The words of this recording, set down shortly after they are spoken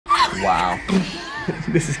Wow.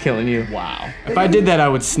 This is killing you. Wow. If I did that, I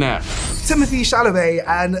would snap. Timothe Chalamet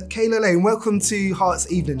and Calah Lane, welcome to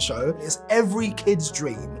Heart's Evening Show. It's every kid's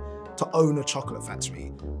dream to own a chocolate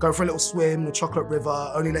factory. Go for a little swim, the chocolate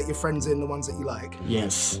river, only let your friends in, the ones that you like.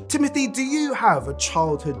 Yes. Timothe, do you have a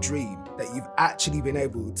childhood dream that you've actually been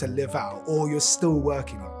able to live out or you're still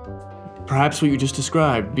working on? Perhaps what you just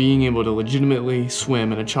described, being able to legitimately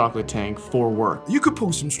swim in a chocolate tank for work. You could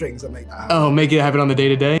pull some strings and make that happen. Oh, make it happen on the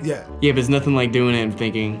day-to-day? Yeah. Yeah, but it's nothing like doing it and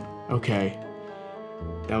thinking, okay,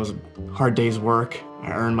 that was a hard day's work.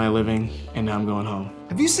 I earned my living, and now I'm going home.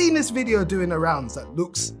 Have you seen this video doing the rounds that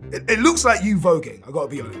looks, it looks like you voguing, I gotta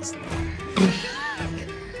be honest.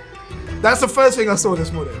 That's the first thing I saw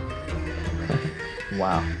this morning.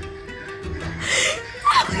 Wow.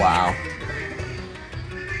 Wow.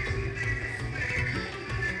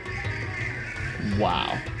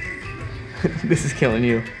 Wow. This is killing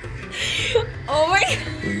you. Oh my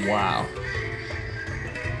God. Wow.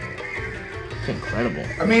 It's incredible.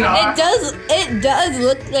 I mean, It does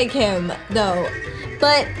look like him though,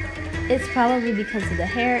 but it's probably because of the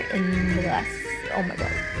hair and the glasses. Oh my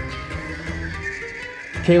God.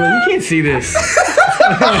 Kayla, you can't see this.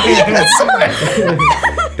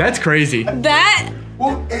 That's crazy. That.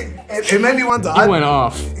 well, it made me wonder. He went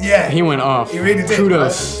off. Yeah. He went off. He really did.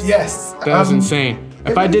 Kudos. Right? Yes. That was insane.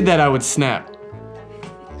 If I did that, I would snap.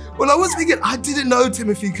 Well, I was thinking, I didn't know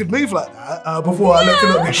Timothe could move like that before I looked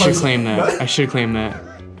at it. I should claim that. I should claim that.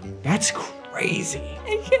 That's crazy.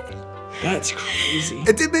 That's crazy.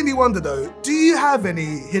 It did make me wonder though, do you have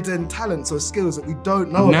any hidden talents or skills that we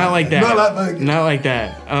don't know about? Not like that. Not like Vogue. Not like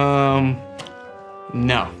that.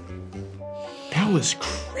 No. That was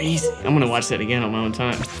crazy. I'm gonna watch that again on my own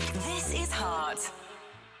time.